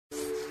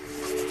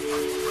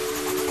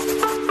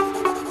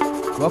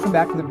Welcome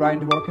back to the Brian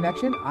DeVore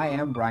Connection. I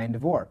am Brian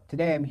DeVore.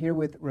 Today I'm here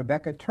with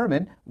Rebecca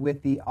Turman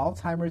with the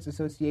Alzheimer's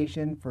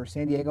Association for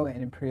San Diego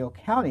and Imperial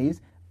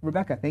Counties.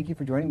 Rebecca, thank you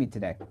for joining me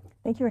today.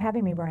 Thank you for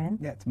having me, Brian.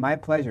 Yeah, it's my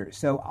pleasure.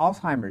 So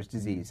Alzheimer's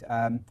disease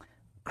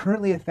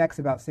currently affects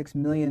about 6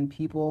 million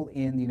people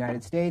in the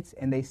United States,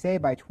 and they say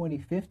by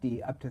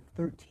 2050 up to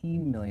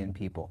 13 million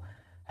people.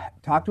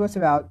 Talk to us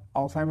about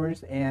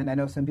Alzheimer's, and I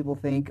know some people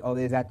think, oh,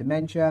 is that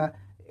dementia?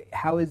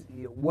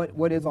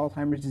 What is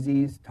Alzheimer's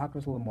disease? Talk to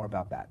us a little more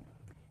about that.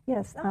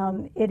 Yes,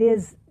 it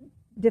is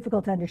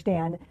difficult to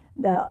understand.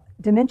 The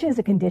dementia is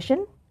a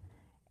condition,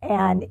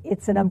 and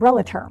it's an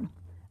umbrella term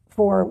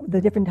for the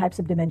different types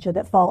of dementia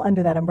that fall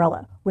under that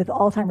umbrella, with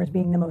Alzheimer's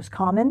being the most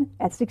common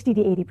at 60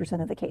 to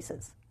 80% of the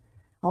cases.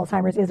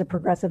 Alzheimer's is a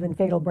progressive and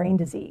fatal brain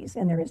disease,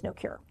 and there is no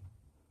cure.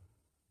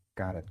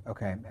 Got it.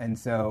 Okay. And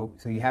so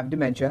you have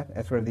dementia,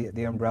 that's sort of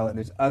the umbrella, and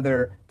there's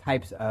other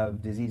types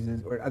of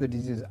diseases or other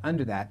diseases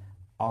under that.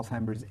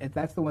 Alzheimer's,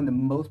 that's the one that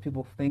most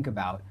people think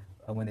about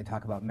when they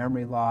talk about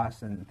memory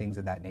loss and things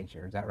of that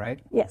nature. Is that right?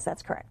 Yes,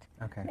 that's correct.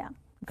 Okay. Yeah,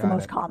 it's the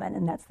most common,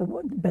 and that's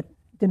but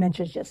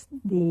dementia is just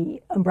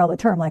the umbrella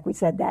term, like we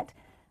said, that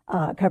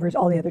covers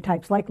all the other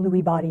types, like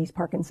Lewy bodies,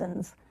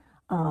 Parkinson's,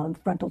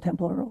 frontal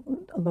temporal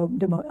lobe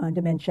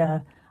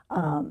dementia.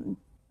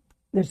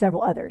 There's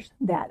several others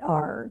that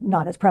are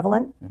not as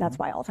prevalent. Mm-hmm. That's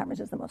why Alzheimer's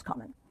is the most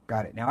common.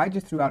 Got it. Now, I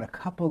just threw out a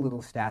couple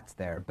little stats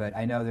there, but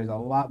I know there's a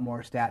lot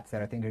more stats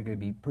that I think are going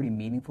to be pretty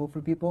meaningful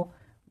for people.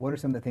 What are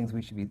some of the things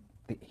we should be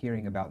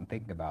hearing about and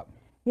thinking about?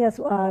 Yes,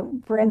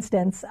 for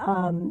instance,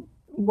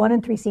 1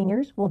 in 3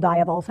 seniors will die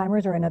of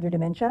Alzheimer's or another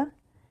dementia.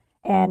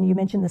 And you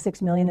mentioned the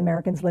 6 million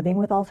Americans living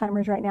with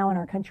Alzheimer's right now in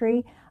our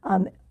country.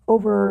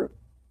 Over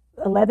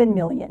 11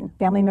 million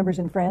family members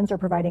and friends are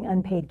providing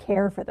unpaid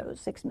care for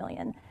those 6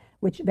 million,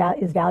 which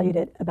is valued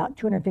at about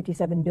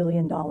 $257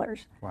 billion.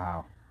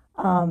 Wow.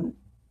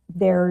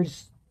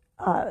 There's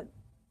the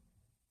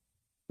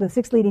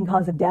 6th leading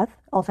cause of death.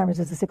 Alzheimer's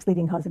is the 6th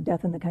leading cause of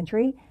death in the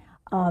country.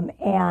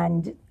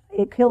 And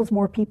it kills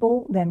more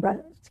people than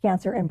breast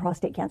cancer and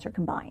prostate cancer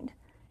combined.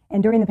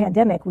 And during the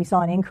pandemic, we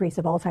saw an increase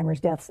of Alzheimer's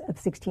deaths of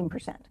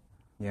 16%.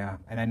 Yeah,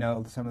 and I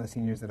know some of the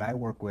seniors that I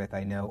work with,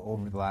 I know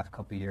over the last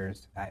couple of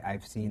years,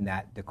 I've seen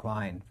that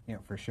decline,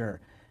 for sure.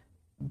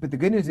 But the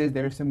good news is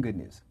there's some good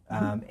news.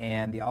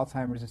 And the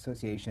Alzheimer's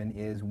Association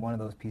is one of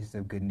those pieces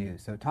of good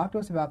news. So talk to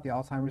us about the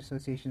Alzheimer's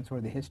Association, sort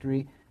of the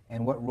history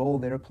and what role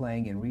they're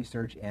playing in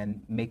research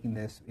and making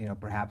this,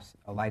 perhaps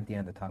a light at the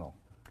end of the tunnel.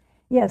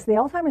 Yes, the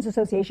Alzheimer's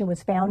Association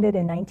was founded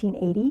in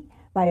 1980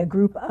 by a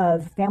group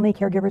of family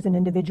caregivers and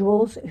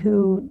individuals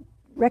who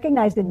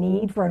recognized a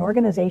need for an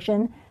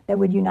organization that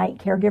would unite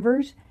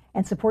caregivers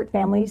and support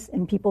families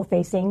and people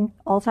facing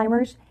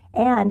Alzheimer's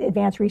and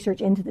advance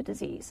research into the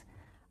disease.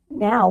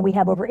 Now we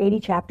have over 80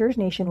 chapters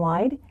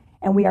nationwide,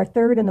 and we are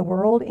 3rd in the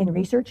world in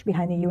research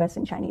behind the U.S.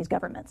 and Chinese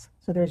governments.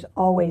 So there's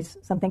always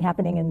something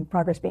happening and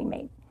progress being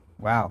made.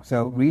 Wow.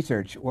 So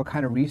research, what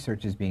kind of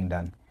research is being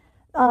done?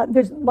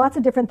 There's lots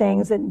of different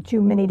things, and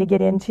too many to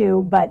get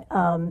into, but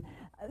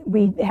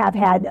we have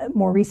had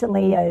more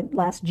recently,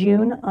 last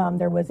June,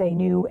 there was a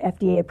new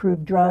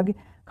FDA-approved drug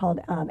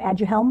called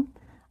Aduhelm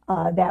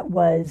that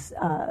was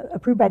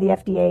approved by the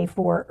FDA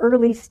for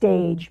early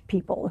stage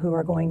people who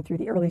are going through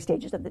the early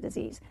stages of the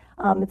disease.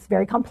 It's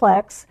very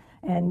complex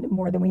and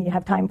more than we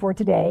have time for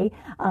today,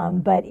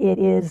 but it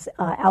is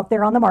out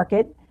there on the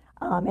market,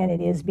 and it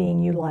is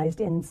being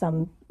utilized in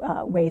some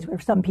ways for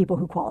some people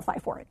who qualify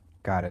for it.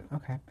 Got it.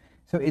 Okay.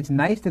 So it's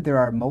nice that there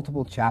are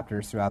multiple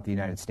chapters throughout the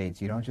United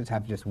States. You don't just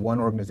have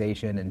one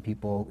organization and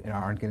people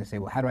aren't going to say,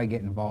 well, how do I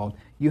get involved?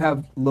 You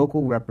have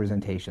local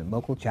representation,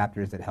 local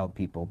chapters that help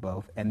people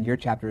both, and your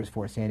chapter is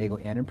for San Diego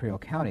and Imperial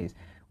counties.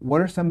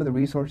 What are some of the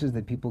resources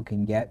that people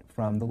can get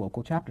from the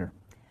local chapter?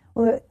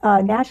 Well,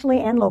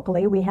 nationally and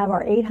locally, we have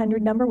our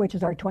 800 number, which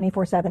is our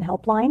 24/7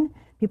 helpline.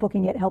 People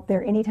can get help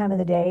there any time of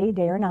the day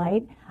or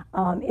night.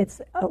 It's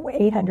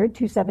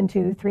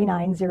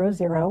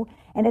 800-272-3900,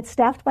 and it's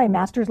staffed by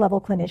master's level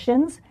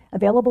clinicians,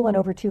 available in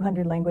over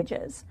 200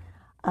 languages.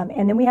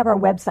 And then we have our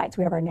websites.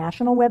 We have our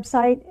national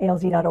website,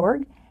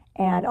 alz.org,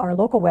 and our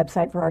local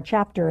website for our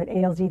chapter at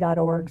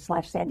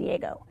alz.org/San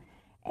Diego.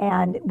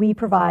 And we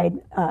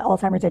provide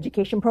Alzheimer's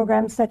education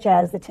programs such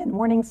as the 10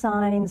 warning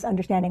signs,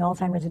 understanding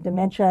Alzheimer's and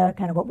dementia,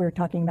 kind of what we're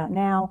talking about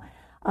now,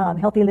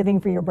 healthy living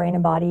for your brain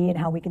and body and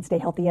how we can stay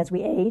healthy as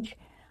we age.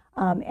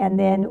 And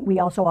then we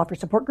also offer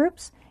support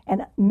groups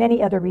and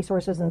many other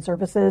resources and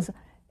services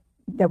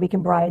that we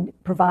can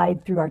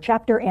provide through our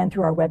chapter and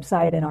through our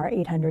website and our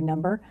 800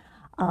 number.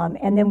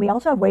 And then we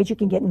also have ways you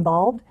can get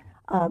involved,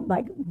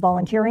 like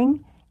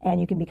volunteering, and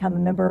you can become a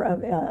member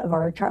of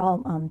our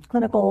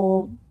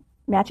clinical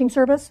matching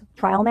service,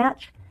 Trial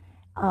Match.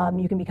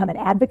 You can become an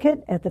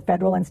advocate at the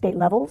federal and state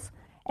levels,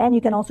 and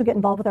you can also get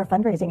involved with our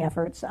fundraising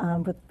efforts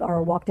with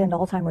our Walked Into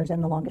Alzheimer's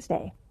and The Longest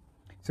Day.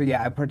 So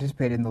yeah, I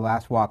participated in the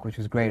last walk, which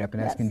was great up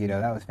in Yes.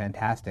 Escondido. That was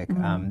fantastic,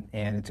 and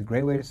it's a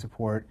great way to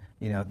support.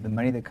 The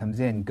money that comes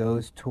in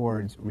goes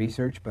towards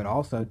research, but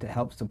also to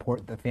help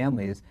support the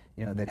families,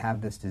 that have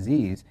this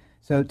disease.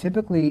 So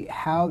typically,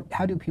 how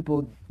do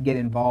people get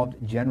involved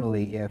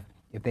generally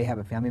if they have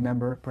a family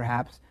member,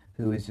 perhaps,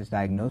 who is just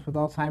diagnosed with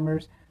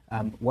Alzheimer's?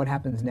 What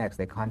happens next?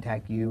 They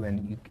contact you,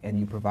 and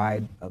you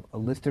provide a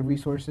list of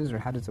resources, or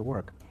how does it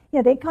work?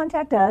 Yeah, they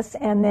contact us,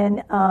 and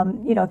then,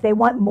 if they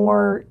want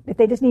more, if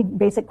they just need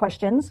basic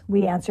questions,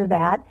 we answer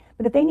that.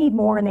 But if they need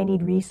more and they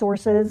need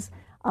resources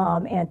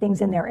and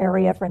things in their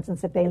area, for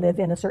instance, if they live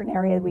in a certain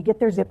area, we get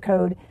their zip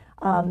code.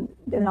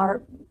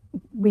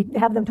 We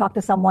have them talk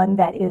to someone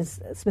that is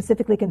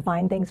specifically can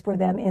find things for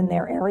them in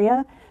their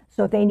area.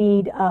 So if they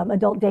need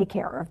adult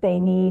daycare, or if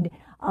they need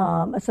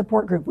a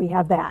support group, we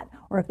have that.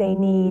 Or if they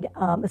need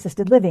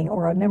assisted living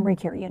or a memory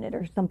care unit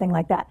or something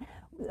like that.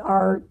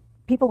 Our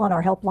people on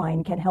our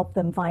helpline can help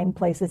them find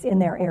places in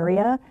their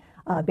area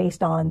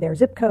based on their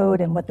zip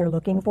code and what they're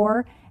looking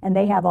for. And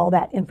they have all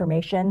that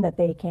information that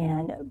they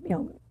can,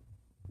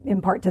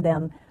 impart to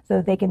them so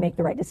that they can make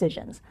the right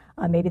decisions.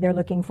 Maybe they're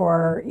looking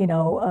for,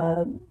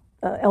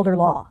 elder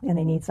law, and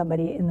they need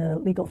somebody in the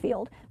legal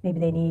field. Maybe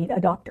they need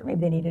a doctor.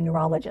 Maybe they need a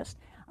neurologist.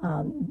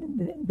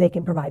 They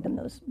can provide them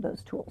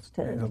those tools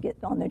to get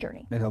on their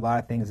journey. There's a lot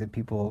of things that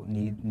people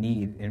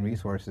need in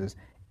resources.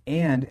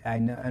 And I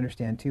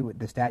understand, too,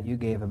 the stat you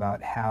gave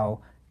about how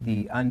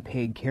the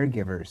unpaid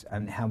caregivers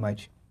and how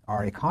much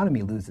our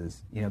economy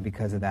loses,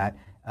 because of that.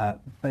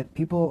 But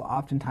people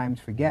oftentimes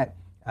forget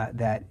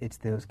that it's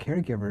those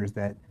caregivers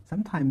that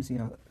sometimes,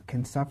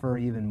 can suffer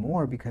even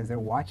more because they're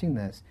watching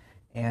this.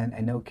 And I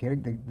know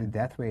the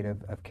death rate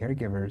of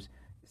caregivers,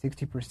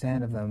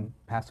 60% of them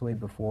pass away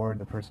before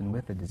the person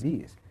with the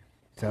disease.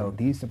 So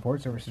these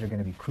support services are going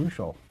to be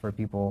crucial for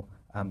people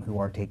who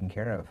are taking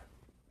care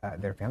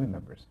of their family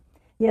members.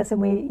 Yes,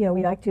 and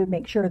we like to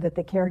make sure that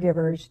the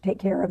caregivers take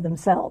care of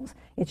themselves.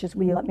 It's just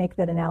we make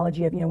that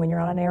analogy of when you're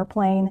on an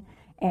airplane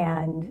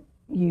and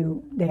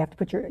they have to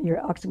put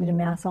your oxygen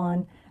mask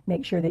on.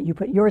 Make sure that you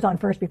put yours on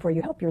first before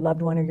you help your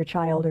loved one or your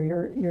child or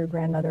your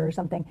grandmother or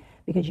something,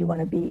 because you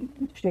want to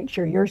make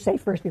sure you're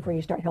safe first before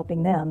you start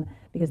helping them,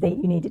 because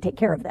you need to take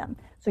care of them.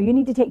 So you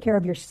need to take care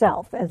of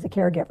yourself as a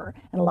caregiver,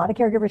 and a lot of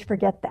caregivers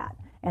forget that,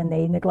 and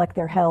they neglect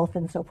their health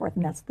and so forth.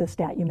 And that's the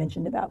stat you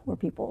mentioned about where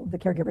the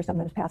caregiver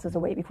sometimes passes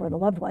away before the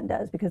loved one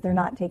does because they're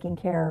not taking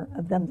care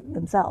of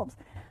themselves.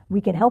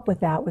 We can help with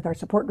that with our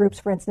support groups,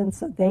 for instance,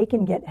 so they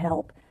can get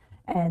help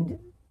and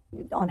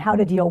on how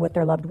to deal with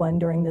their loved one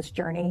during this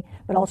journey,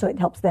 but also it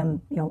helps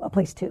them, a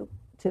place to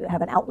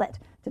have an outlet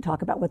to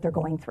talk about what they're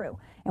going through.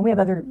 And we have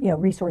other,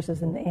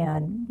 resources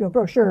and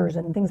brochures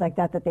and things like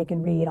that they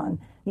can read on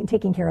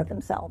taking care of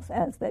themselves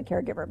as the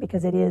caregiver,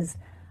 because it is,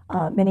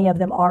 many of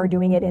them are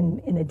doing it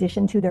in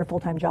addition to their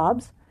full-time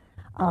jobs.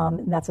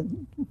 And that's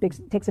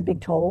takes a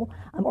big toll.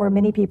 Or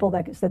many people,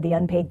 like I said, the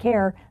unpaid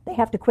care, they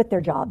have to quit their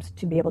jobs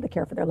to be able to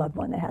care for their loved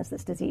one that has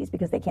this disease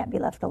because they can't be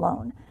left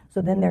alone.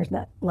 So then there's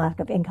that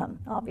lack of income,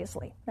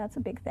 obviously. That's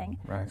a big thing.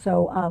 Right.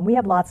 So we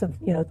have lots of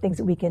things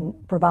that we can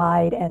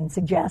provide and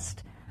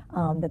suggest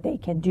that they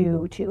can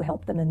do to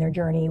help them in their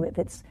journey. If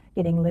it's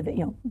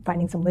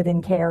finding some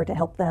live-in care to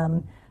help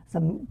them,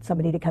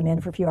 somebody to come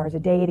in for a few hours a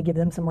day to give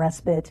them some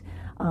respite.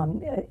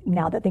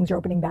 Now that things are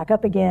opening back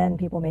up again,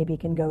 people maybe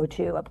can go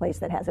to a place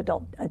that has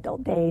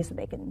adult day so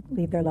they can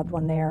leave their loved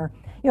one there.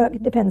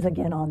 It depends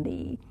again on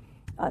the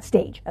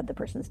stage of the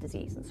person's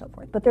disease and so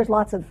forth. But there's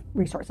lots of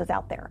resources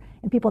out there,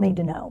 and people need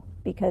to know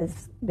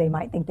because they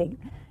might think they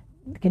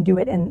can do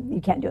it, and you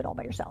can't do it all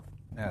by yourself.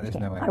 No, there's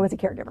no way. I was a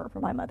caregiver for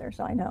my mother,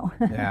 so I know.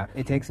 Yeah,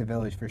 it takes a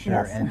village for sure.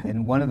 Yes.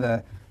 And one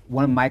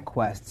of my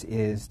quests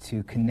is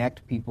to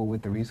connect people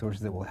with the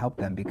resources that will help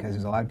them, because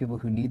there's a lot of people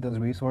who need those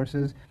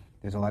resources.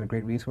 There's a lot of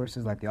great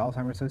resources like the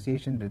Alzheimer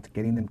Association, but it's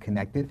getting them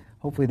connected.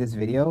 Hopefully this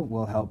video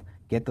will help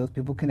get those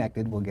people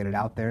connected. We'll get it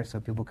out there so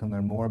people can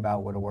learn more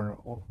about what a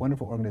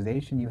wonderful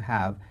organization you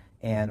have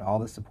and all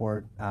the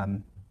support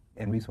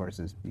and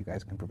resources you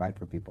guys can provide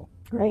for people.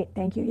 Great,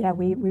 thank you. Yeah,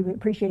 we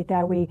appreciate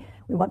that. We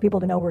want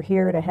people to know we're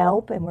here to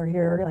help, and we're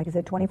here, like I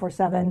said,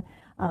 24/7.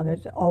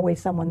 There's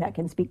always someone that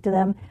can speak to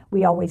them.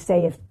 We always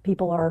say if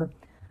people are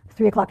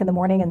 3 o'clock in the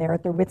morning and they're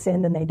at their wits'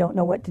 end and they don't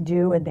know what to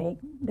do and they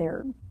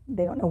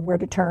don't know where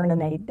to turn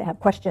and they have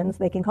questions,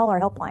 they can call our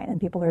helpline,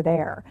 and people are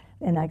there.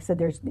 And like I said,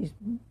 there's these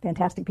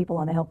fantastic people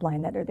on the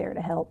helpline that are there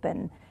to help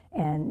and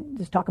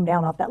just talk them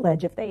down off that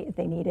ledge if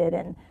they need it,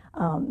 and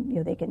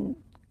they can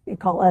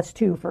call us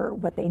too for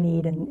what they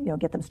need and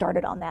get them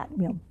started on that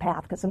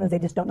path, because sometimes they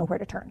just don't know where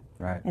to turn.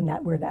 Right. And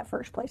that we're that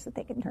first place that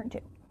they can turn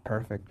to.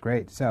 Perfect.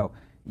 Great. So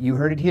you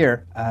heard it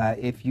here.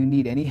 If you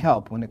need any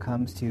help when it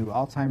comes to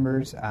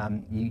Alzheimer's,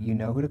 you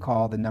know who to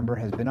call. The number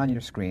has been on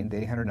your screen, the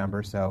 800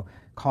 number. So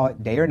call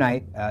it day or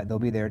night. They'll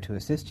be there to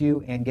assist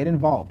you, and get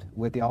involved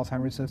with the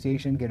Alzheimer's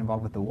Association, get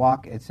involved with the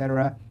walk,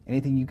 etc.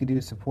 Anything you can do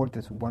to support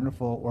this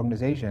wonderful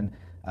organization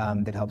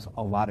that helps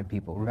a lot of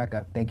people.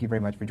 Rebecca, thank you very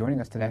much for joining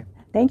us today.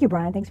 Thank you,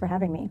 Brian. Thanks for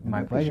having me.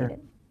 My pleasure.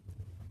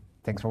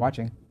 Thanks for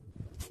watching.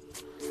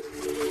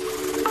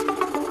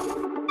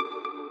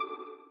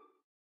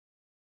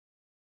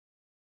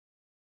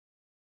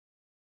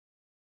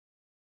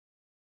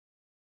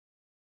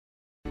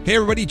 Hey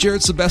everybody,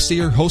 Jared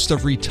Sebestier, host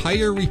of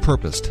Retire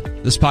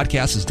Repurposed. This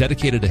podcast is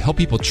dedicated to help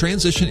people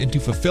transition into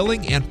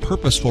fulfilling and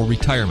purposeful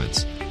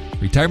retirements.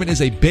 Retirement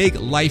is a big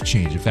life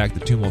change. In fact, the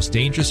two most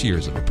dangerous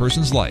years of a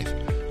person's life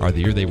are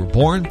the year they were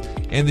born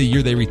and the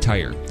year they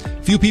retire.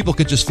 Few people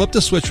can just flip the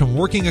switch from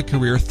working a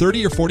career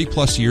 30 or 40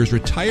 plus years,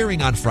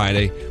 retiring on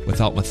Friday,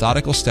 without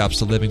methodical steps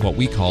to living what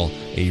we call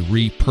a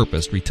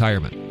repurposed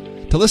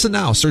retirement. To listen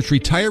now, search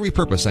Retire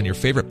Repurposed on your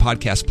favorite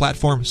podcast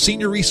platform,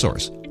 Senior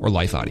Resource, or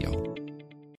Life Audio.